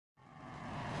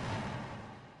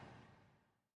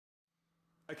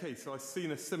Okay, so I've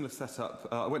seen a similar setup.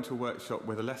 I went to a workshop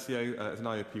with Alessio, as an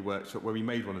IOP workshop, where we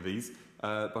made one of these,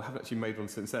 but I haven't actually made one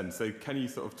since then. So can you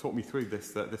sort of talk me through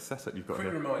this this setup you've got Quick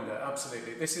here? reminder,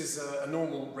 absolutely. This is a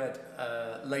normal red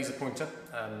laser pointer,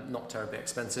 not terribly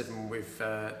expensive, and we've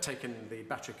taken the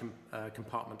battery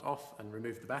compartment off and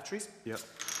removed the batteries. Yep.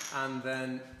 And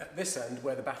then at this end,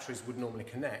 where the batteries would normally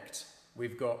connect,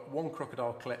 we've got one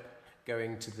crocodile clip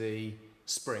going to the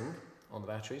spring on the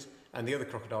batteries, and the other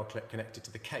crocodile clip connected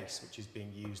to the case, which is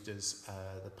being used as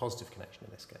the positive connection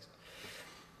in this case.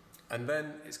 And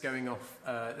then it's going off,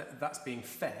 that's being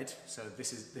fed, so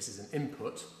this is an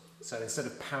input. So instead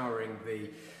of powering the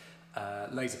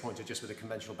laser pointer just with a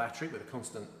conventional battery with a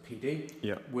constant PD,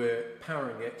 yeah, we're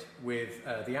powering it with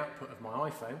the output of my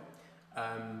iPhone,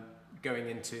 going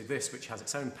into this, which has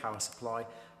its own power supply,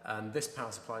 and this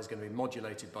power supply is going to be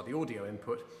modulated by the audio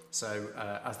input. So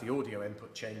as the audio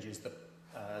input changes, the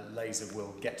laser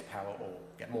will get power, or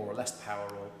get more or less power,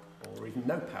 or even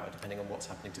no power, depending on what's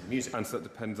happening to the music. And so it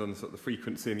depends on sort of the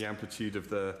frequency and the amplitude of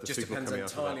the just signal depends coming out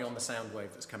of that. entirely on the sound wave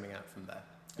that's coming out from there.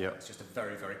 Yeah. It's just a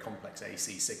very, very complex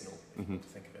AC signal, if you want to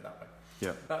think of it that way.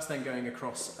 Yeah. That's then going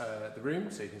across the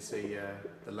room, so you can see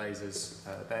the lasers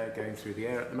there going through the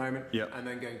air at the moment. Yeah. And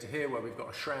then going to here, where we've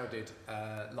got a shrouded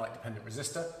light-dependent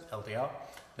resistor, LDR,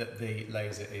 that the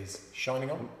laser is shining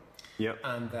on. Yeah.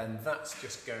 And then that's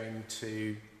just going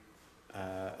to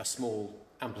a small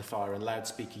amplifier and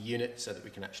loudspeaker unit, so that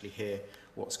we can actually hear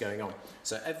what's going on.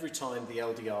 So every time the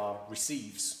LDR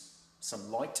receives some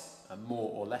light,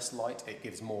 more or less light, it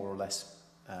gives more or less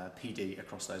PD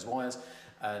across those wires,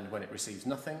 and when it receives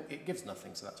nothing, it gives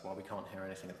nothing, so that's why we can't hear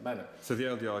anything at the moment. So the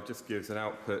LDR just gives an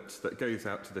output that goes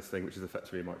out to this thing, which is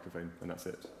effectively a microphone, and that's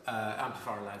it?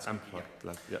 Amplifier and loudspeaker.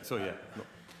 Amplifier, yeah. Sorry, yeah.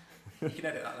 You can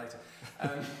edit that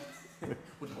later.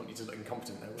 Wouldn't want you to look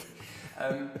incompetent there,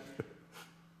 would you?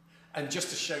 And just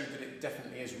to show that it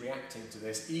definitely is reacting to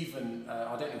this, even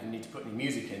I don't even need to put any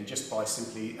music in, just by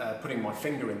simply putting my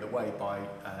finger in the way by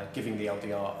giving the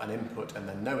LDR an input and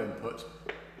then no input,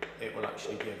 it will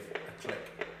actually give a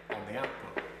click on the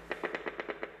output.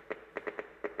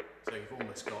 So you've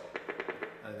almost got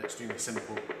an extremely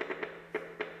simple,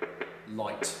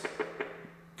 light,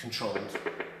 controlled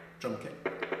drum kit,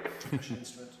 percussion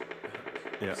instrument,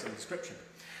 perhaps, yeah, some description.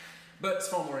 But it's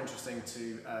far more interesting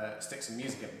to stick some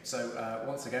music in. So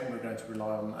once again, we're going to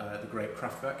rely on the great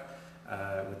Kraftwerk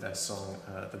with their song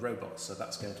The Robots. So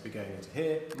that's going to be going into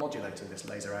here, modulating this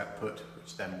laser output,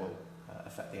 which then will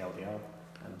affect the LDR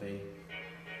and the...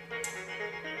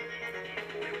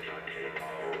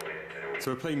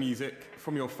 So we're playing music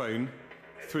from your phone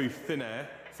through thin air,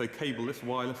 so cableless,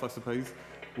 wireless I suppose,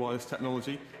 wireless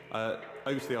technology,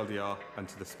 over to the LDR and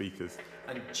to the speakers.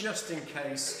 And just in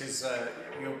case, because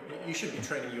you should be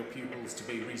training your pupils to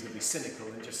be reasonably cynical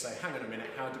and just say, hang on a minute,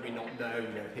 how do we not know,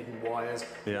 hidden wires,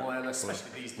 yeah, wireless,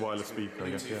 especially these wireless speaker,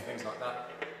 Bluetooth, yeah, things like that.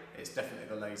 It's definitely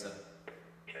the laser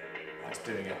that's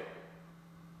doing it.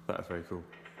 That's very cool.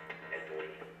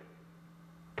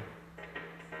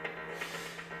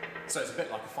 So it's a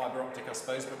bit like a fibre optic, I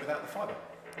suppose, but without the fibre.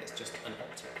 It's just an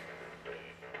optic.